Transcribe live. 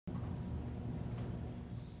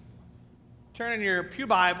Turn in your pew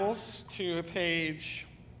Bibles to page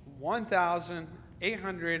 1887.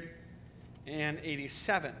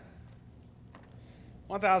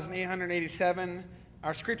 1887.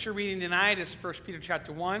 Our scripture reading tonight is 1 Peter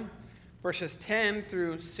chapter 1, verses 10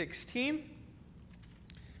 through 16. I'm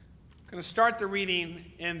going to start the reading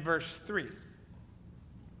in verse 3.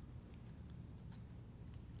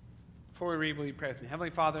 Before we read, will you pray with me? Heavenly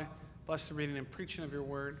Father, bless the reading and preaching of your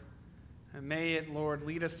word. And may it, Lord,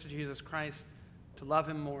 lead us to Jesus Christ, to love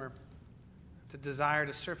him more, to desire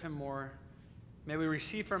to serve him more. May we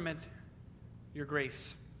receive from it your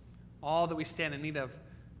grace, all that we stand in need of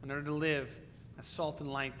in order to live as salt and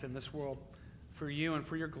light in this world for you and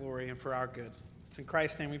for your glory and for our good. It's in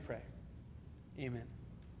Christ's name we pray. Amen.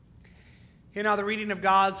 Hear now the reading of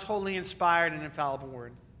God's holy, inspired, and infallible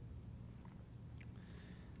word.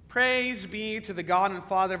 Praise be to the God and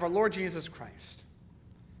Father of our Lord Jesus Christ.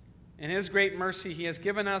 In his great mercy, he has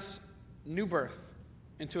given us new birth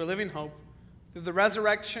into a living hope through the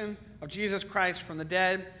resurrection of Jesus Christ from the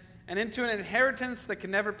dead and into an inheritance that can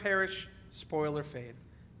never perish, spoil, or fade,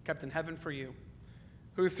 kept in heaven for you,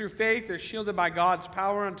 who through faith are shielded by God's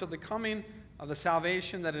power until the coming of the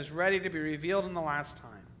salvation that is ready to be revealed in the last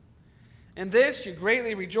time. In this you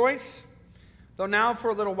greatly rejoice, though now for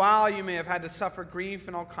a little while you may have had to suffer grief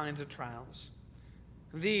and all kinds of trials.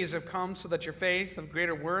 These have come so that your faith, of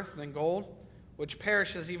greater worth than gold, which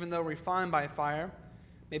perishes even though refined by fire,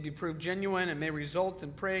 may be proved genuine and may result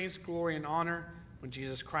in praise, glory, and honor when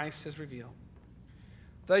Jesus Christ is revealed.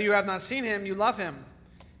 Though you have not seen him, you love him.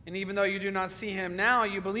 And even though you do not see him now,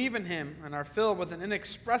 you believe in him and are filled with an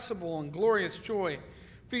inexpressible and glorious joy.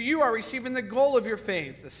 For you are receiving the goal of your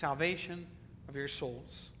faith, the salvation of your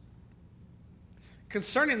souls.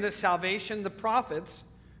 Concerning this salvation, the prophets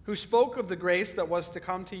who spoke of the grace that was to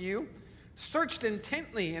come to you, searched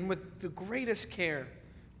intently and with the greatest care,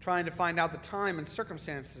 trying to find out the time and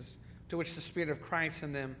circumstances to which the Spirit of Christ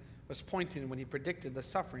in them was pointing when he predicted the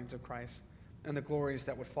sufferings of Christ and the glories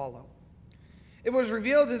that would follow. It was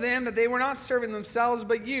revealed to them that they were not serving themselves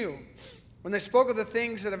but you, when they spoke of the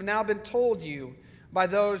things that have now been told you by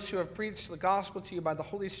those who have preached the gospel to you by the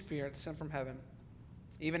Holy Spirit sent from heaven.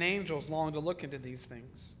 Even angels long to look into these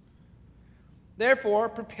things. Therefore,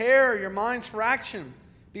 prepare your minds for action.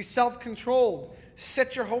 Be self-controlled.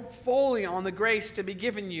 Set your hope fully on the grace to be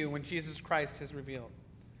given you when Jesus Christ is revealed.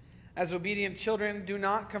 As obedient children, do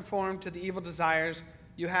not conform to the evil desires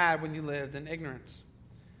you had when you lived in ignorance.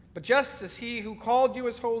 But just as he who called you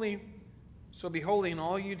is holy, so be holy in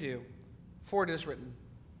all you do. For it is written,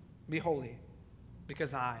 be holy,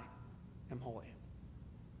 because I am holy.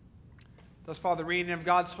 Thus far the reading of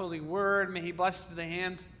God's holy word. May he bless to the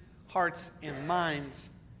hands, hearts, and minds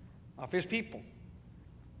of his people.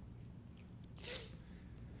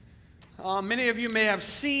 Many of you may have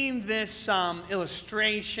seen this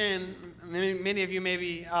illustration. Many of you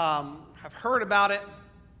maybe have heard about it.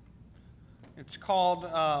 It's called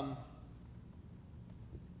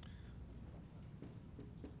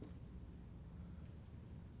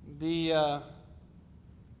the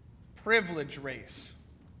privilege race.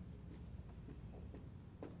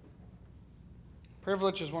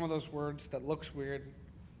 Privilege is one of those words that looks weird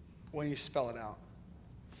when you spell it out.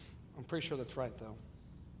 I'm pretty sure that's right, though.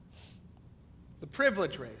 The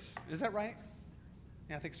privilege race. Is that right?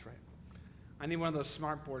 Yeah, I think it's right. I need one of those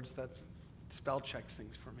smart boards that spell checks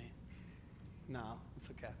things for me. No,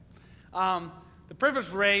 it's okay. The privilege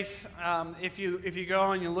race, if you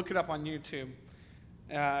go and you look it up on YouTube,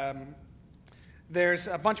 there's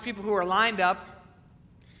a bunch of people who are lined up,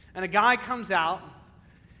 and a guy comes out,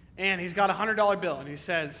 and he's got a $100 bill, and he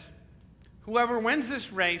says, whoever wins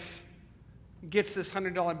this race gets this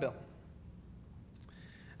 $100 bill.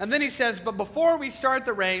 And then he says, but before we start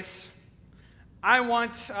the race, I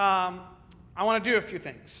want to do a few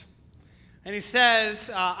things. And he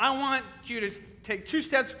says, I want you to take 2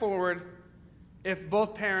 steps forward if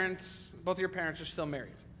both of your parents are still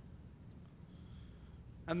married.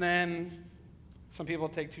 And then some people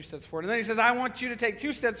take 2 steps forward. And then he says, I want you to take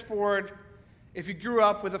 2 steps forward if you grew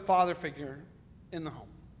up with a father figure in the home.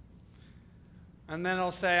 And then it'll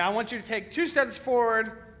say, I want you to take 2 steps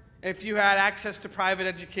forward if you had access to private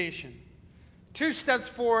education. 2 steps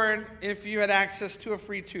forward if you had access to a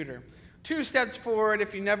free tutor. 2 steps forward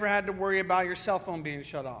if you never had to worry about your cell phone being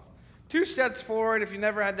shut off. 2 steps forward if you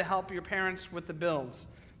never had to help your parents with the bills.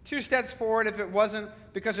 2 steps forward if it wasn't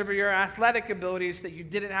because of your athletic abilities that you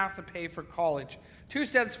didn't have to pay for college. 2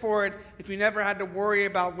 steps forward if you never had to worry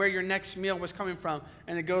about where your next meal was coming from.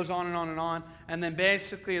 And it goes on and on and on. And then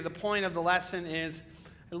basically the point of the lesson is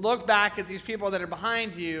look back at these people that are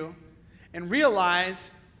behind you and realize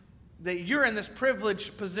that you're in this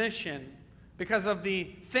privileged position because of the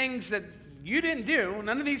things that you didn't do.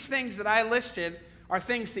 None of these things that I listed are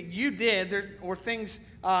things that you did or things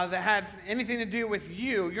that had anything to do with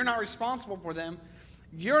you. You're not responsible for them.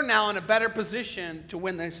 You're now in a better position to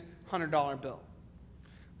win this $100 bill.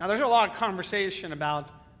 Now, there's a lot of conversation about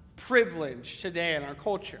privilege today in our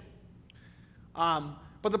culture.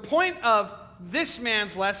 But the point of this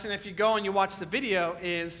man's lesson, if you go and you watch the video,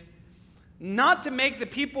 is not to make the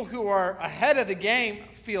people who are ahead of the game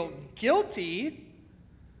feel guilty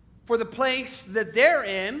for the place that they're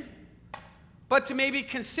in, but to maybe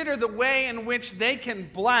consider the way in which they can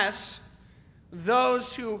bless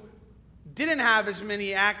those who didn't have as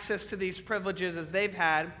many access to these privileges as they've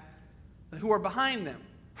had, who are behind them.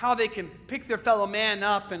 How they can pick their fellow man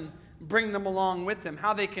up and bring them along with them.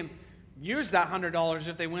 How they can use that $100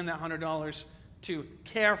 if they win that $100 to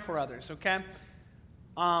care for others, okay?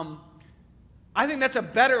 I think that's a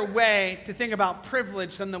better way to think about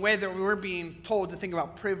privilege than the way that we're being told to think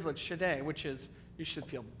about privilege today, which is you should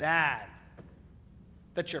feel bad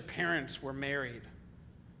that your parents were married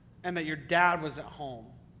and that your dad was at home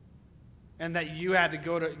and that you got to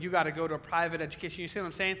go to a private education. You see what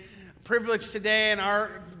I'm saying? Privilege today in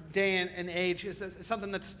our day and age is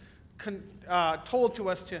something that's told to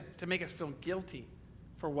us to make us feel guilty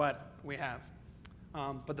for what we have.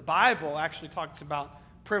 But the Bible actually talks about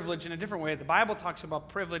privilege in a different way. The Bible talks about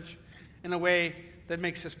privilege in a way that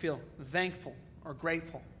makes us feel thankful or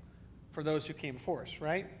grateful for those who came before us,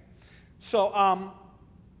 right? So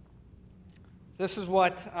this is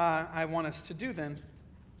what I want us to do then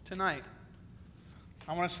tonight.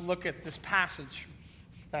 I want us to look at this passage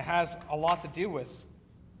that has a lot to do with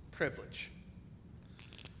privilege.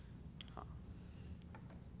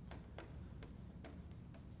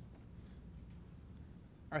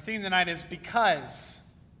 Our theme tonight is because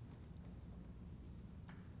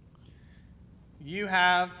you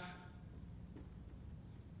have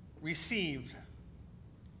received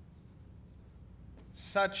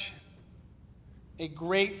such a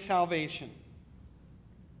great salvation.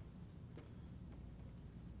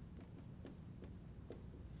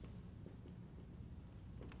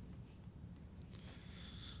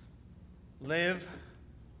 Live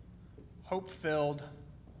hope-filled,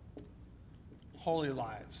 holy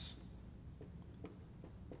lives.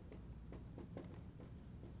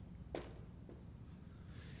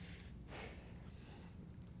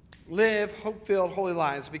 Live hope-filled, holy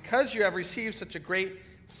lives. Because you have received such a great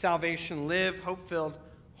salvation, live hope-filled,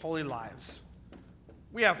 holy lives.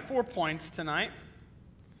 We have 4 points tonight.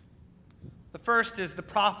 The first is the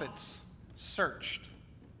prophets searched.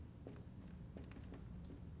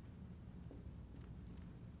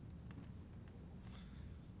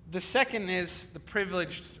 The second is the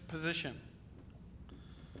privileged position.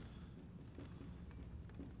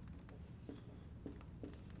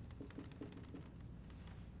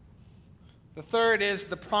 The third is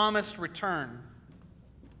the promised return.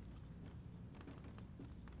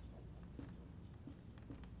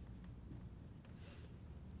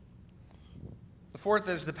 The fourth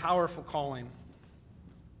is the powerful calling.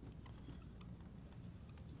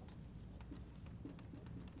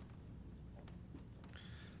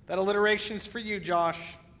 That alliteration's for you, Josh.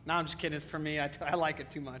 No, I'm just kidding. It's for me. I like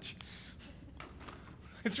it too much.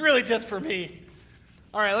 It's really just for me.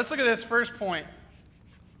 All right, let's look at this first point.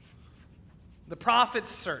 The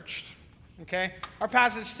prophets searched. Okay? Our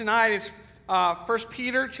passage tonight is 1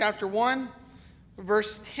 Peter chapter 1,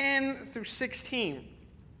 verse 10 through 16.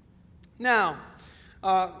 Now,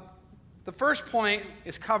 the first point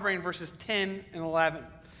is covering verses 10 and 11.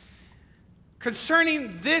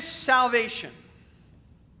 Concerning this salvation,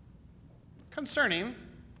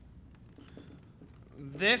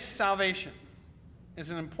 is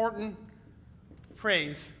an important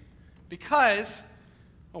phrase because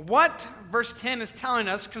what verse 10 is telling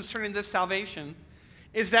us concerning this salvation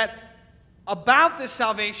is that about this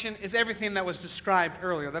salvation is everything that was described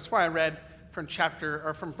earlier. That's why I read from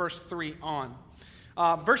verse 3 on.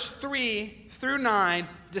 Verse 3 through 9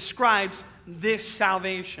 describes this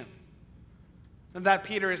salvation that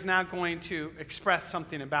Peter is now going to express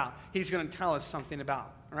something about. He's going to tell us something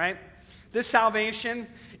about, right? This salvation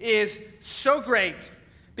is so great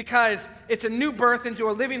because it's a new birth into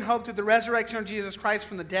a living hope through the resurrection of Jesus Christ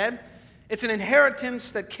from the dead. It's an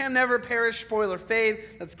inheritance that can never perish, spoil, or fade,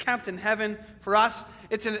 that's kept in heaven for us.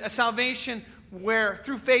 It's a salvation where,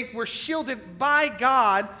 through faith, we're shielded by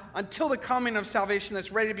God until the coming of salvation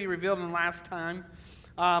that's ready to be revealed in the last time.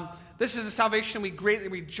 This is a salvation we greatly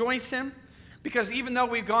rejoice in. Because even though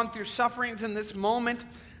we've gone through sufferings in this moment,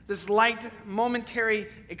 this light momentary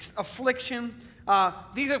affliction,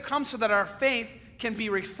 these have come so that our faith can be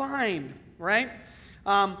refined, right?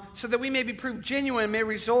 so that we may be proved genuine and may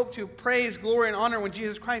result to praise, glory, and honor when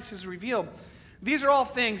Jesus Christ is revealed. These are all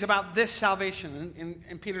things about this salvation,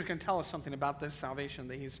 and Peter's going to tell us something about this salvation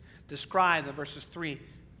that he's described in verses 3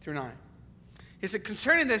 through 9. He said,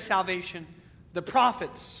 concerning this salvation, the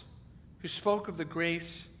prophets who spoke of the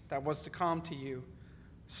grace that was to come to you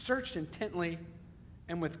searched intently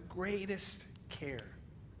and with greatest care.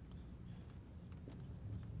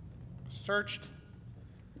 Searched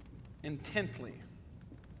intently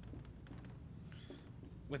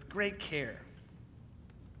with great care.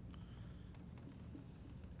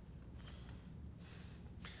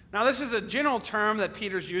 Now, this is a general term that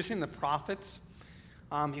Peter's using, the prophets.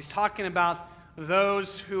 He's talking about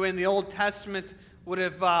those who in the Old Testament would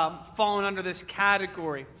have fallen under this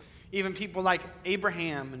category. Even people like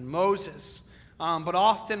Abraham and Moses. But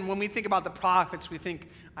often when we think about the prophets, we think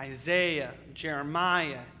Isaiah,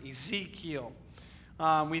 Jeremiah, Ezekiel.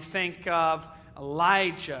 We think of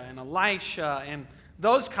Elijah and Elisha and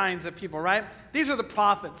those kinds of people, right? These are the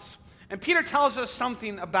prophets. And Peter tells us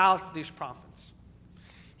something about these prophets.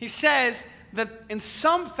 He says that in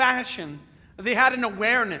some fashion, they had an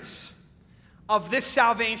awareness of this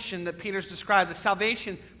salvation that Peter's described, the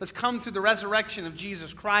salvation that's come through the resurrection of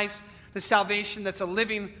Jesus Christ, the salvation that's a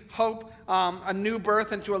living hope, a new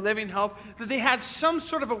birth into a living hope, that they had some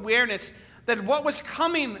sort of awareness that what was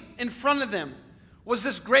coming in front of them was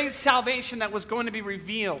this great salvation that was going to be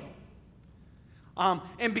revealed.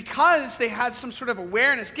 And because they had some sort of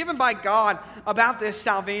awareness given by God about this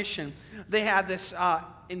salvation, they had this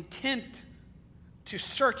intent to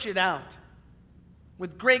search it out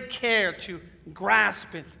with great care, to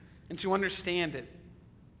grasp it and to understand it.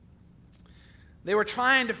 They were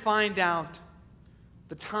trying to find out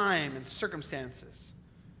the time and circumstances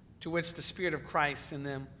to which the Spirit of Christ in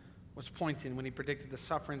them was pointing when he predicted the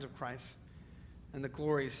sufferings of Christ and the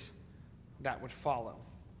glories that would follow.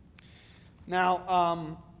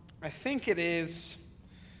 Now, I think it is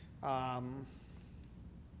not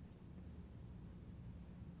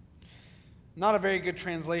a very good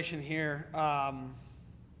translation here,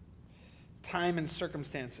 time and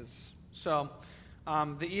circumstances. So,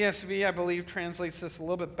 the ESV, I believe, translates this a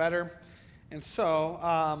little bit better. And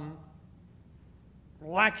so,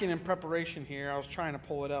 lacking in preparation here, I was trying to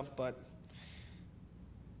pull it up, but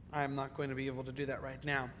I'm not going to be able to do that right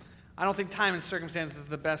now. I don't think time and circumstances is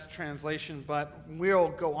the best translation, but we'll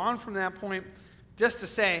go on from that point just to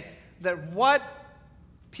say that what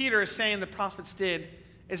Peter is saying the prophets did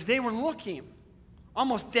is they were looking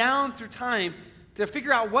almost down through time to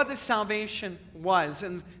figure out what this salvation was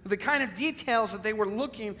and the kind of details that they were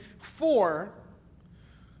looking for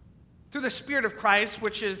through the Spirit of Christ,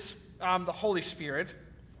 which is the Holy Spirit.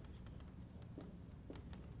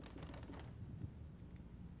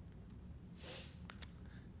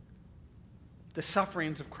 The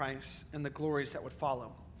sufferings of Christ and the glories that would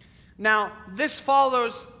follow. Now, this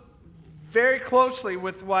follows very closely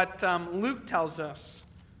with what Luke tells us.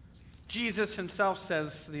 Jesus himself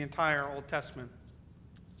says the entire Old Testament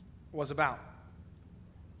was about.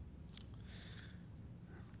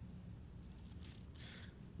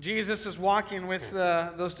 Jesus is walking with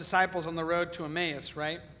those disciples on the road to Emmaus,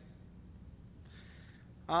 right?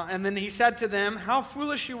 And then he said to them, "How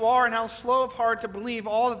foolish you are and how slow of heart to believe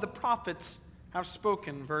all that the prophets have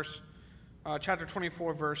spoken." Chapter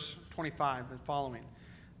 24, verse 25 and following.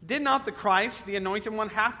 Did not the Christ, the Anointed One,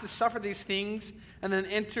 have to suffer these things and then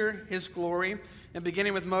enter his glory? And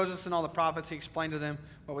beginning with Moses and all the prophets, he explained to them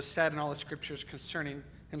what was said in all the scriptures concerning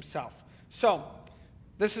himself. So,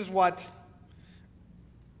 this is what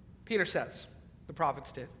Peter says the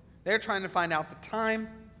prophets did. They're trying to find out the time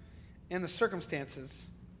and the circumstances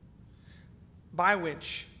by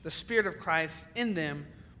which the Spirit of Christ in them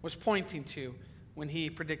was pointing to when he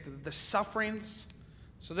predicted the sufferings.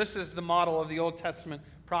 So this is the model of the Old Testament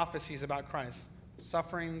prophecies about Christ.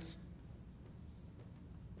 Sufferings,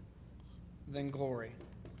 then glory.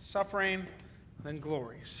 Suffering, then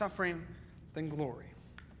glory. Suffering, then glory.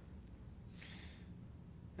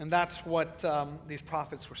 And that's what these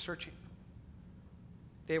prophets were searching.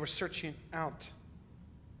 They were searching out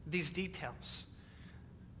these details.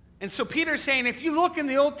 And so Peter's saying, if you look in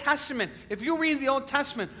the Old Testament, if you read the Old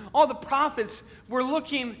Testament, all the prophets were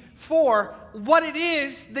looking for what it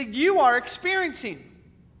is that you are experiencing,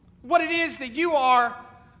 what it is that you are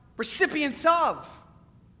recipients of,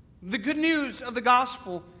 the good news of the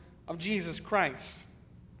gospel of Jesus Christ.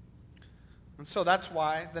 And so that's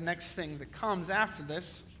why the next thing that comes after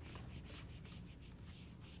this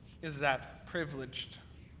is that privileged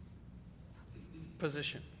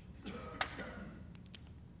position.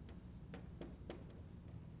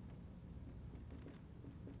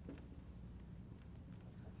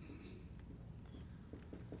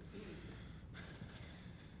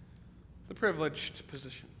 privileged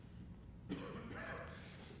position.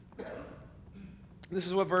 This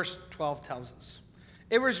is what verse 12 tells us.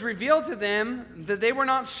 It was revealed to them that they were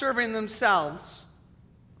not serving themselves,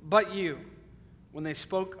 but you, when they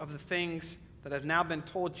spoke of the things that have now been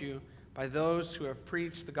told you by those who have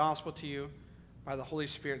preached the gospel to you by the Holy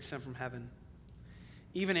Spirit sent from heaven.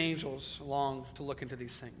 Even angels long to look into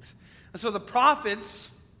these things. And so the prophets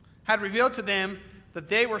had revealed to them that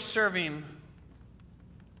they were serving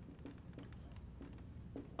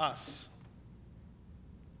us.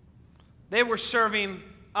 They were serving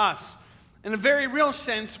us. In a very real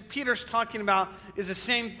sense, Peter's talking about is the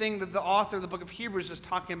same thing that the author of the book of Hebrews is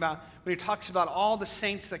talking about when he talks about all the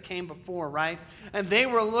saints that came before, right? And they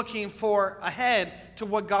were looking for ahead to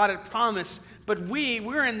what God had promised. But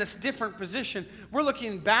we're in this different position. We're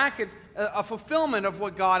looking back at a fulfillment of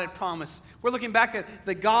what God had promised. We're looking back at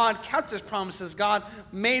that God kept his promises. God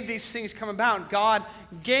made these things come about. God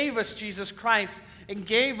gave us Jesus Christ and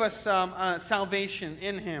gave us salvation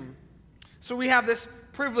in him. So we have this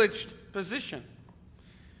privileged position.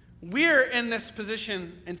 We're in this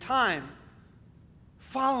position in time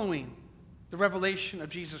following the revelation of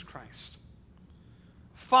Jesus Christ,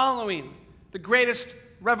 following the greatest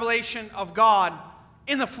revelation of God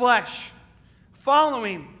in the flesh,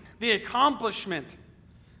 following the accomplishment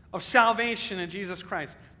of salvation in Jesus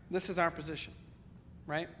Christ. This is our position,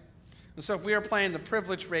 right? And so if we are playing the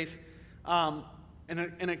privilege race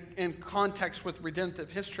in context with redemptive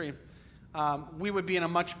history, we would be in a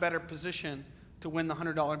much better position to win the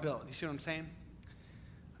 $100 bill. You see what I'm saying?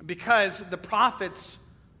 Because the prophets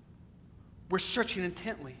were searching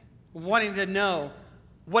intently, wanting to know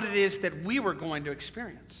what it is that we were going to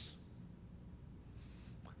experience.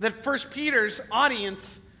 That 1 Peter's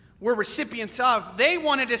audience were recipients of. They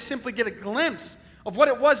wanted to simply get a glimpse of what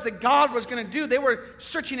it was that God was going to do. They were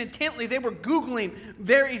searching intently. They were Googling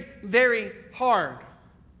very, very hard.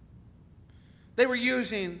 They were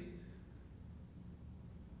using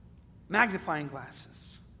magnifying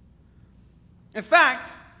glasses. In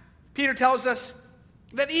fact, Peter tells us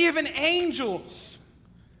that even angels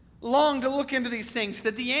long to look into these things,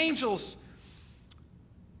 that the angels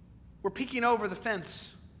were peeking over the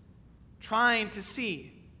fence, trying to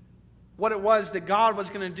see what it was that God was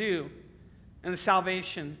going to do and the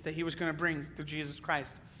salvation that he was going to bring through Jesus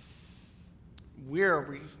Christ.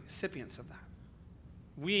 We're recipients of that.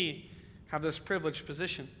 We have this privileged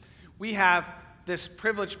position. We have this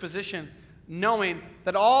privileged position knowing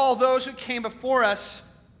that all those who came before us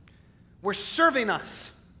were serving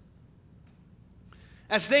us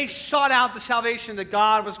as they sought out the salvation that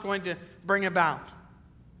God was going to bring about.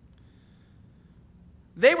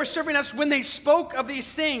 They were serving us when they spoke of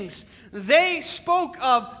these things. They spoke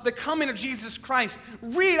of the coming of Jesus Christ.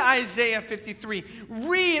 Read Isaiah 53.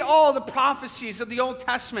 Read all the prophecies of the Old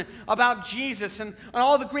Testament about Jesus and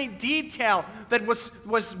all the great detail that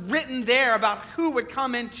was written there about who would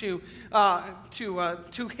come into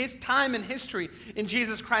to his time in history in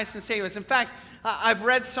Jesus Christ and save us. In fact, I've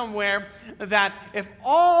read somewhere that if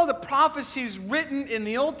all the prophecies written in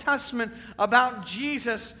the Old Testament about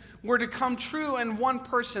Jesus were to come true in one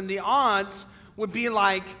person, the odds would be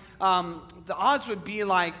like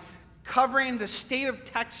covering the state of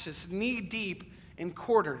Texas knee deep in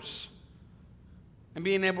quarters and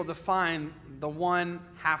being able to find the $1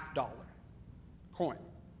 $50 coin.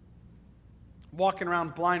 Walking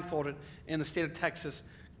around blindfolded in the state of Texas,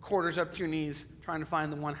 quarters up to your knees, trying to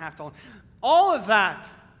find the $1 $50. All of that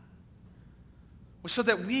was so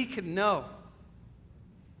that we could know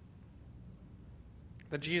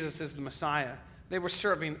that Jesus is the Messiah. They were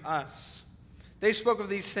serving us. They spoke of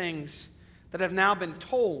these things that have now been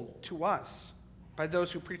told to us by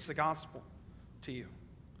those who preach the gospel to you,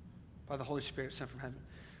 by the Holy Spirit sent from heaven.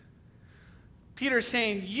 Peter is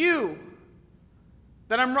saying, you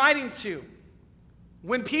that I'm writing to,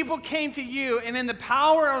 when people came to you and in the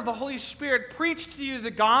power of the Holy Spirit preached to you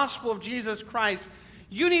the gospel of Jesus Christ,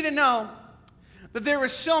 you need to know that there were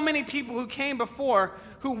so many people who came before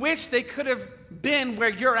who wish they could have been where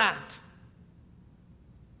you're at,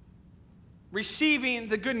 receiving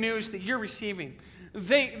the good news that you're receiving.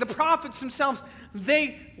 The prophets themselves,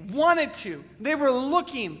 they wanted to. They were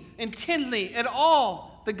looking intently at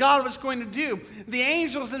all that God was going to do. The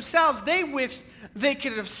angels themselves, they wished they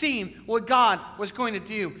could have seen what God was going to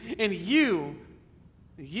do. And you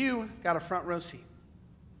got a front row seat.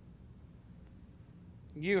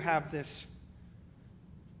 You have this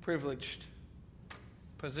privileged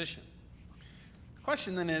position. The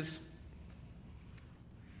question then is,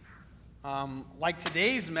 like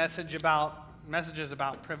today's messages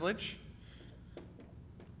about privilege,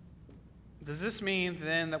 does this mean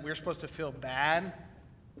then that we're supposed to feel bad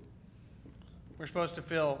we're supposed to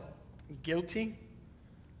feel guilty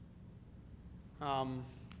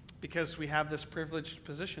because we have this privileged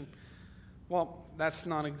position. Well, that's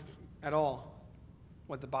not at all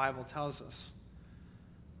what the Bible tells us.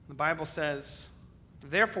 The Bible says,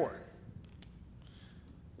 therefore.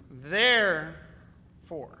 And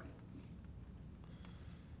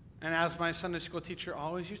as my Sunday school teacher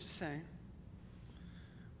always used to say,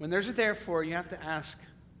 when there's a therefore, you have to ask,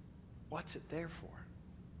 what's it there for?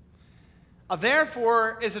 A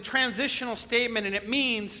therefore is a transitional statement, and it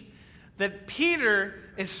means that Peter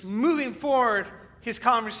is moving forward his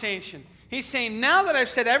conversation. He's saying, now that I've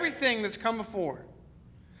said everything that's come before,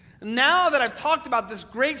 now that I've talked about this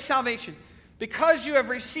great salvation, because you have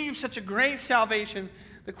received such a great salvation,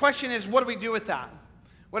 the question is, what do we do with that?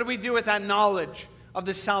 What do we do with that knowledge of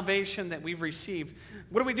the salvation that we've received?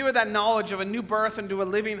 What do we do with that knowledge of a new birth into a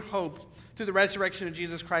living hope through the resurrection of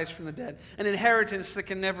Jesus Christ from the dead? An inheritance that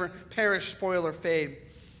can never perish, spoil, or fade,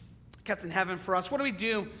 kept in heaven for us. What do we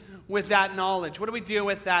do with that knowledge? What do we do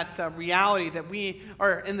with that reality that we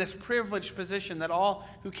are in this privileged position, that all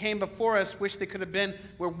who came before us wish they could have been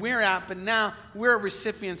where we're at, but now we're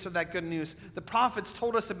recipients of that good news. The prophets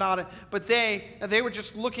told us about it, but they were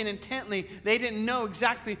just looking intently. They didn't know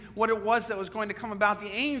exactly what it was that was going to come about.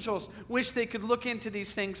 The angels wish they could look into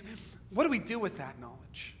these things. What do we do with that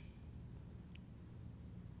knowledge?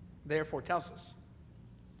 Therefore tells us.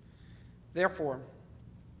 Therefore,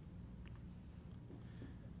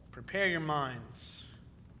 prepare your minds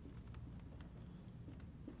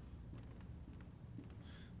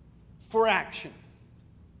for action.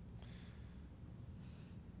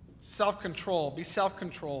 Self-control. Be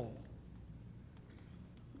self-controlled.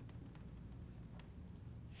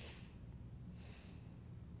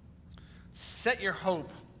 Set your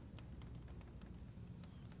hope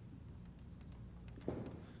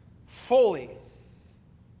fully.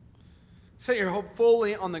 Set your hope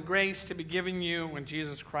fully on the grace to be given you when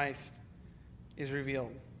Jesus Christ is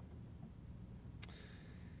revealed.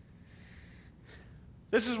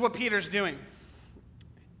 This is what Peter's doing.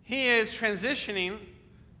 He is transitioning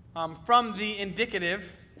from the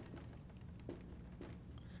indicative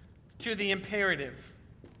to the imperative.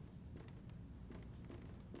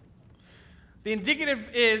 The indicative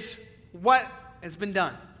is what has been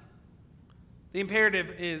done. The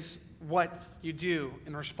imperative is what you do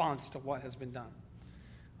in response to what has been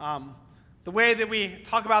done. The way that we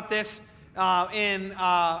talk about this in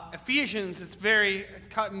Ephesians, it's very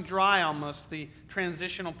cut and dry almost, the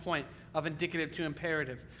transitional point of indicative to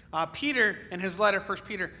imperative. Peter, in his letter, 1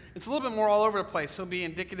 Peter, it's a little bit more all over the place. He'll be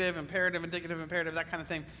indicative, imperative, that kind of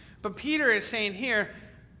thing. But Peter is saying here,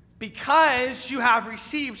 because you have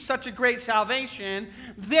received such a great salvation,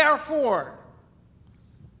 therefore,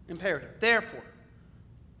 imperative, therefore.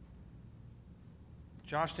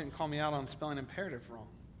 Josh didn't call me out on spelling imperative wrong.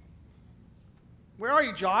 Where are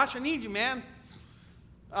you, Josh? I need you, man.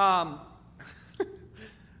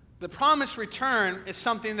 The promised return is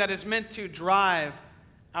something that is meant to drive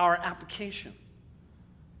our application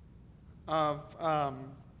of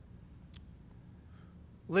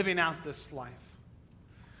living out this life.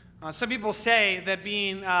 Some people say that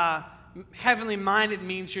being heavenly minded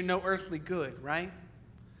means you're no earthly good, right?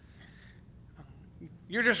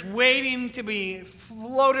 You're just waiting to be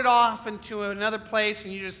floated off into another place,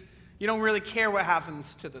 and you don't really care what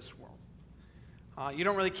happens to this world. You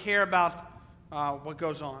don't really care about what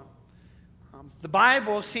goes on. The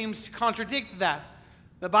Bible seems to contradict that.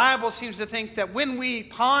 The Bible seems to think that when we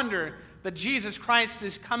ponder that Jesus Christ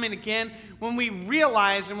is coming again, when we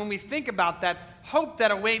realize and when we think about that hope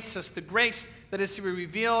that awaits us, the grace that is to be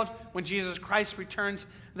revealed when Jesus Christ returns,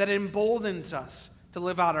 that emboldens us to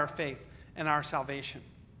live out our faith and our salvation.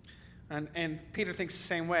 And Peter thinks the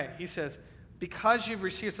same way. He says, because you've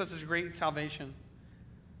received such a great salvation,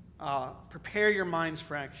 prepare your minds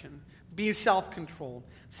for action. Be self-controlled.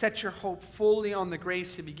 Set your hope fully on the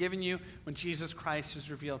grace to be given you when Jesus Christ is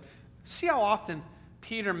revealed. See how often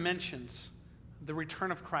Peter mentions the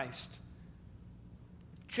return of Christ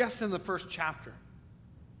just in the first chapter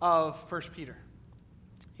of 1 Peter.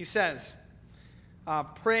 He says,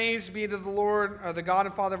 praise be to the Lord, the God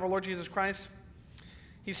and Father of our Lord Jesus Christ.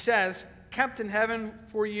 He says, kept in heaven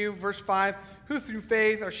for you, verse 5, who through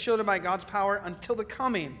faith are shielded by God's power until the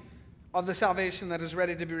coming of the salvation that is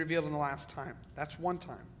ready to be revealed in the last time. That's one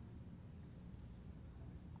time.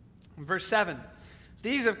 In verse 7,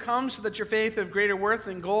 these have come so that your faith of greater worth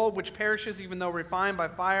than gold, which perishes even though refined by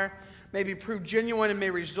fire, may be proved genuine and may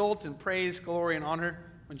result in praise, glory, and honor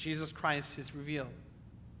when Jesus Christ is revealed.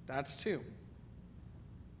 That's two.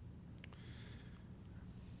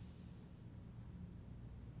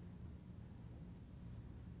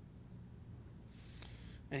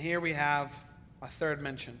 And here we have a third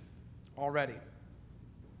mention already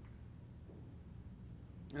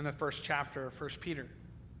in the first chapter of 1 Peter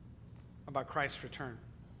about Christ's return.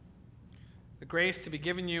 The grace to be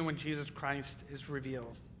given you when Jesus Christ is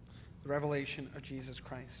revealed. The revelation of Jesus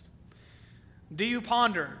Christ. Do you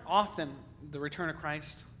ponder often the return of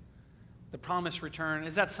Christ? The promised return?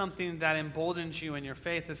 Is that something that emboldens you in your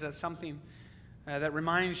faith? Is that something that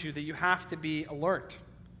reminds you that you have to be alert,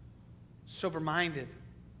 sober-minded,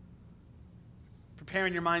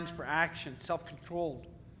 preparing your minds for action, self-controlled?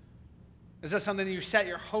 Is that something that you set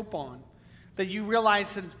your hope on? That you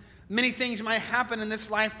realize that many things might happen in this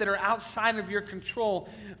life that are outside of your control,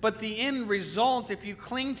 but the end result, if you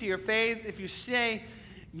cling to your faith, if you stay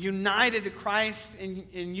united to Christ,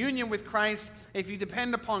 in union with Christ, if you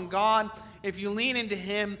depend upon God, if you lean into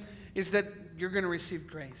Him, is that you're going to receive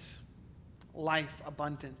grace, life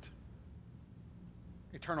abundant,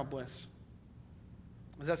 eternal bliss.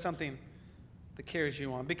 Is that something that carries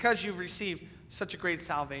you on? Because you've received such a great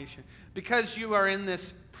salvation, because you are in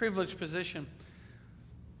this privileged position,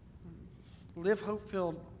 live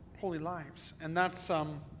hope-filled, holy lives. And that's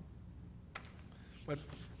what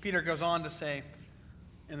Peter goes on to say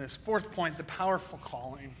in this fourth point, the powerful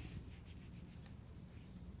calling.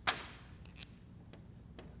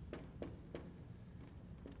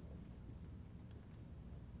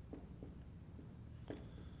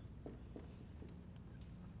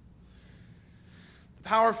 The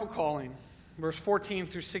powerful calling, verse 14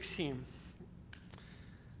 through 16.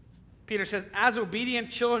 Peter says, as obedient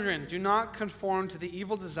children, do not conform to the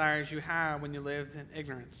evil desires you had when you lived in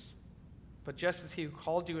ignorance. But just as He who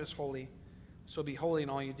called you is holy, so be holy in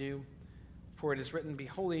all you do. For it is written, be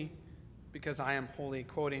holy, because I am holy.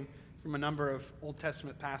 Quoting from a number of Old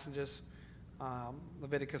Testament passages.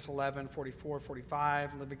 Leviticus 11, 44,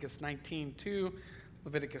 45, Leviticus 19, 2,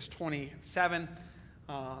 Leviticus 27,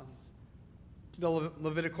 the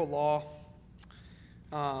Levitical law.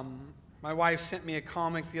 My wife sent me a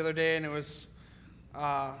comic the other day, and it was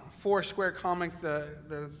a 4-square comic.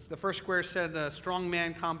 The first square said the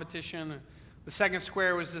strongman competition. The second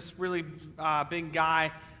square was this really big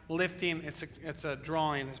guy lifting. It's a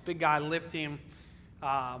drawing. This big guy lifting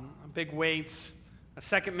big weights. A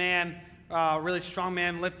second man, really strong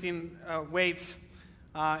man lifting weights.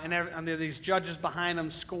 And there are these judges behind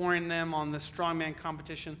him scoring them on the strongman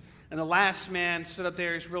competition. And the last man stood up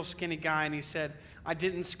there. He's a real skinny guy, and he said, I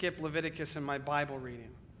didn't skip Leviticus in my Bible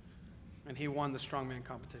reading. And he won the strongman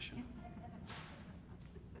competition.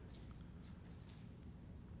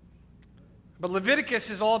 But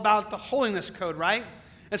Leviticus is all about the holiness code, right?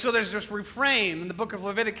 And so there's this refrain in the book of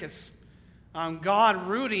Leviticus. God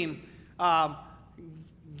rooting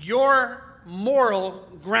your moral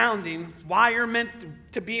grounding, why you're meant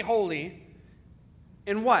to be holy,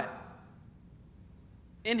 in what?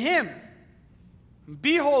 In Him.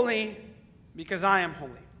 Be holy, because I am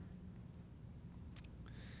holy.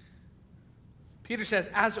 Peter says,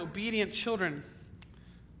 as obedient children,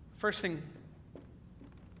 first thing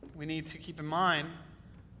we need to keep in mind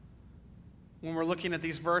when we're looking at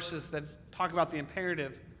these verses that talk about the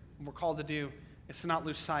imperative, what we're called to do, is to not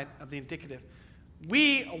lose sight of the indicative.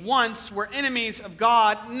 We once were enemies of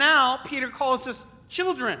God. Now Peter calls us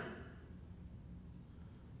children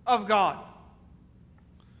of God.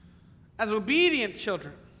 As obedient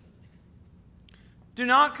children. Do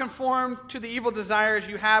not conform to the evil desires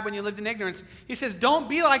you had when you lived in ignorance. He says, don't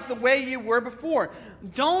be like the way you were before.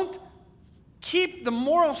 Don't keep the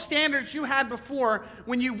moral standards you had before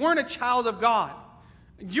when you weren't a child of God.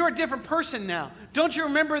 You're a different person now. Don't you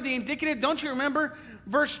remember the indicative? Don't you remember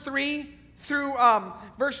verse 3 through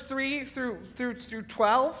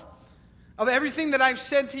 12 of everything that I've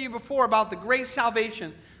said to you before about the great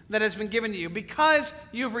salvation that has been given to you? Because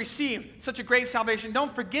you've received such a great salvation,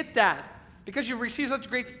 don't forget that. Because you've received such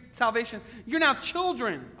great salvation, you're now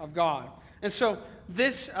children of God. And so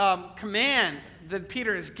this command that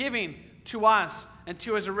Peter is giving to us and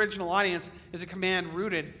to his original audience is a command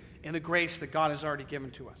rooted in the grace that God has already given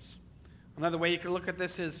to us. Another way you can look at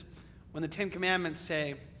this is when the Ten Commandments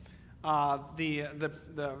say, the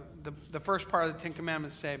first part of the Ten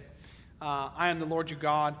Commandments say, I am the Lord your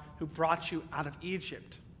God who brought you out of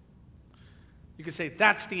Egypt. You could say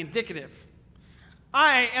that's the indicative.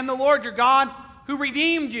 I am the Lord your God who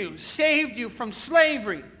redeemed you, saved you from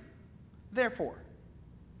slavery. Therefore,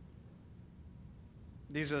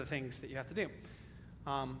 these are the things that you have to do.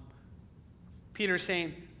 Peter is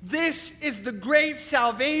saying, this is the great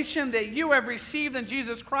salvation that you have received in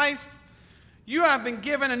Jesus Christ. You have been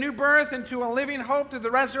given a new birth into a living hope through the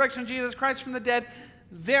resurrection of Jesus Christ from the dead.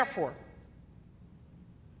 Therefore,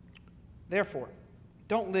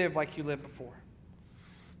 don't live like you lived before.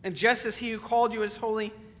 And just as he who called you is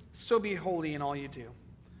holy, so be holy in all you do.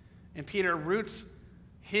 And Peter roots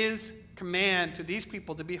his command to these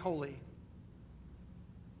people to be holy,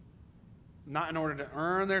 not in order to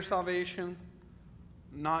earn their salvation,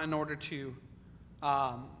 not in order to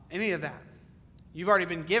any of that. You've already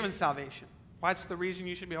been given salvation. What's the reason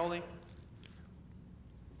you should be holy?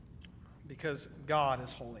 Because God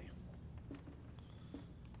is holy.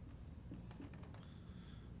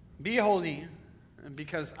 Be holy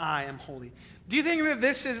because I am holy. Do you think that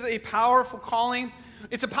this is a powerful calling?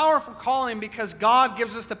 It's a powerful calling because God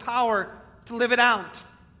gives us the power to live it out.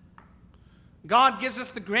 God gives us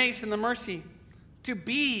the grace and the mercy to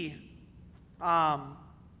be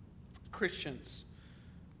Christians,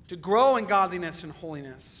 to grow in godliness and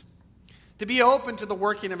holiness, to be open to the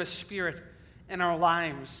working of His Spirit in our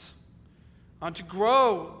lives, to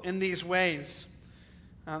grow in these ways.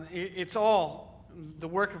 It's all the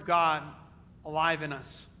work of God alive in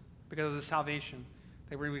us because of the salvation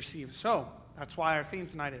that we receive. So, that's why our theme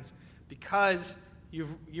tonight is, because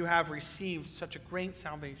you have received such a great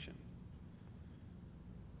salvation,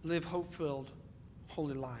 live hope-filled,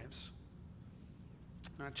 holy lives.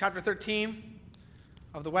 Chapter 13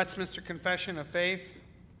 of the Westminster Confession of Faith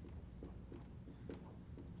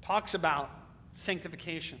talks about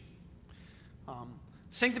sanctification.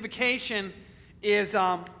 Sanctification is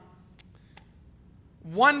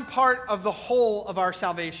one part of the whole of our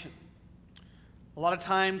salvation. A lot of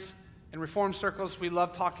times in Reformed circles, we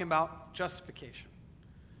love talking about justification.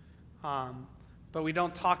 But we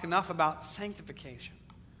don't talk enough about sanctification.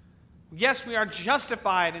 Yes, we are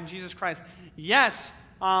justified in Jesus Christ. Yes,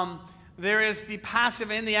 there is the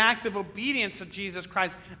passive and the active obedience of Jesus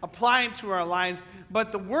Christ applied to our lives,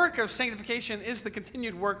 but the work of sanctification is the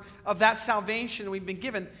continued work of that salvation we've been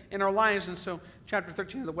given in our lives. And so chapter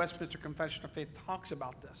 13 of the Westminster Confession of Faith talks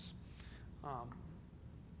about this.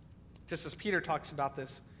 Just as Peter talks about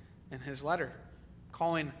this in his letter,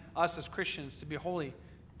 calling us as Christians to be holy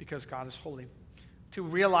because God is holy, to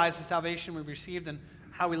realize the salvation we've received and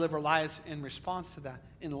how we live our lives in response to that,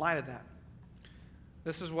 in light of that.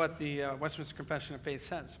 This is what the Westminster Confession of Faith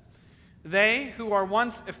says. They who are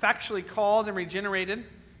once effectually called and regenerated,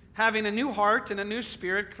 having a new heart and a new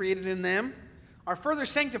spirit created in them, are further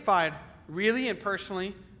sanctified really and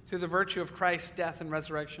personally through the virtue of Christ's death and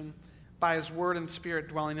resurrection by His word and Spirit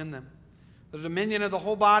dwelling in them. The dominion of the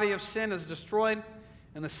whole body of sin is destroyed,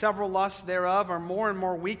 and the several lusts thereof are more and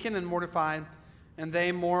more weakened and mortified, and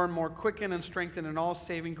they more and more quicken and strengthen in all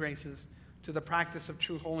saving graces to the practice of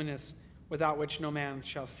true holiness, without which no man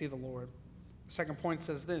shall see the Lord. The second point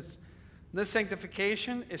says this: this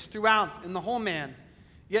sanctification is throughout in the whole man,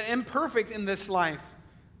 yet imperfect in this life,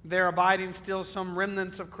 there abiding still some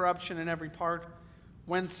remnants of corruption in every part,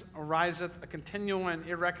 whence ariseth a continual and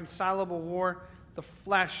irreconcilable war, the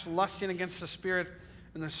flesh lusting against the Spirit,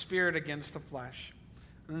 and the Spirit against the flesh.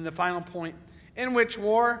 And then the final point, in which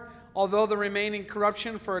war, although the remaining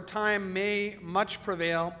corruption for a time may much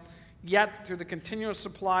prevail, yet through the continual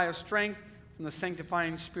supply of strength from the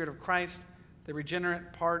sanctifying Spirit of Christ, the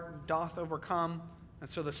regenerate part doth overcome, and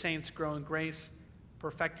so the saints grow in grace,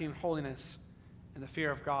 perfecting holiness in the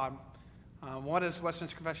fear of God. What is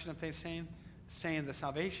Westminster Confession of Faith saying? It's saying the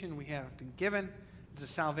salvation we have been given is a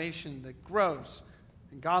salvation that grows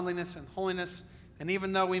in godliness and holiness. And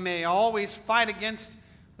even though we may always fight against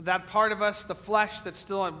that part of us, the flesh that's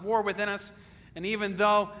still at war within us, and even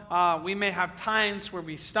though we may have times where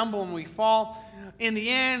we stumble and we fall, in the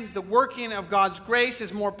end, the working of God's grace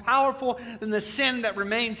is more powerful than the sin that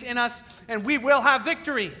remains in us, and we will have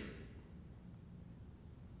victory.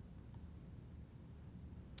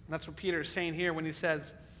 That's what Peter is saying here when he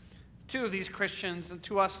says to these Christians and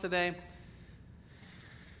to us today,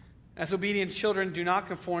 as obedient children, do not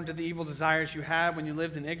conform to the evil desires you had when you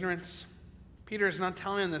lived in ignorance. Peter is not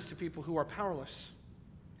telling this to people who are powerless.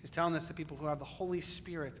 He's telling this to people who have the Holy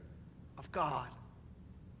Spirit of God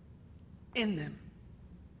in them.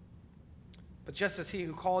 But just as He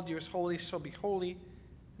who called you is holy, so be holy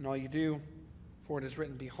in all you do, for it is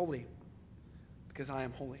written, be holy, because I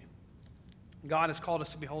am holy. God has called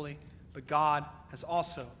us to be holy, but God has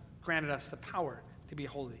also granted us the power to be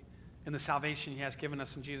holy in the salvation He has given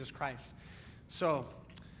us in Jesus Christ. So,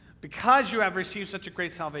 because you have received such a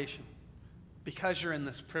great salvation, because you're in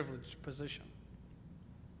this privileged position,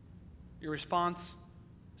 your response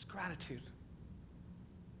is gratitude,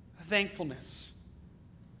 thankfulness.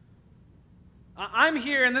 I'm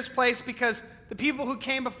here in this place because the people who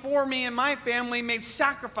came before me and my family made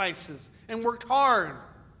sacrifices and worked hard.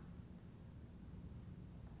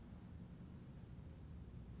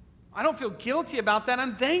 I don't feel guilty about that.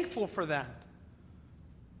 I'm thankful for that.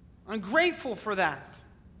 I'm grateful for that.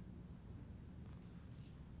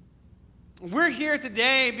 We're here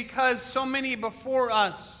today because so many before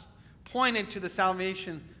us pointed to the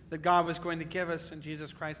salvation that God was going to give us in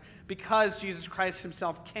Jesus Christ. Because Jesus Christ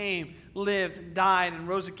himself came, lived, died, and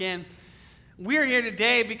rose again. We're here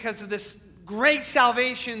today because of this great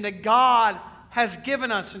salvation that God has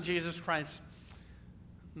given us in Jesus Christ.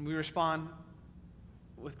 And we respond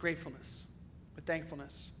with gratefulness, with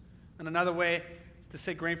thankfulness. And another way to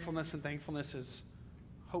say gratefulness and thankfulness is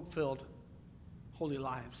hope-filled, holy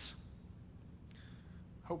lives.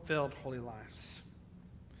 Hope-filled, holy lives.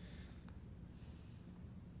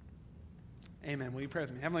 Amen. Will you pray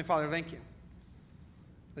with me? Heavenly Father, thank you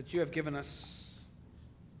that you have given us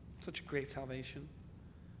such a great salvation.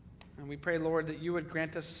 And we pray, Lord, that you would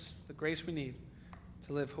grant us the grace we need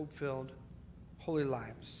to live hope-filled, holy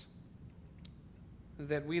lives.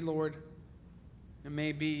 That we, Lord,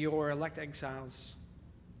 may be your elect exiles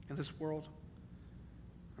in this world.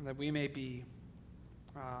 And that we may be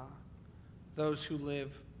those who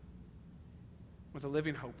live with a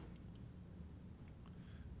living hope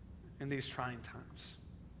in these trying times.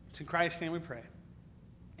 It's in Christ's name we pray.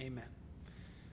 Amen.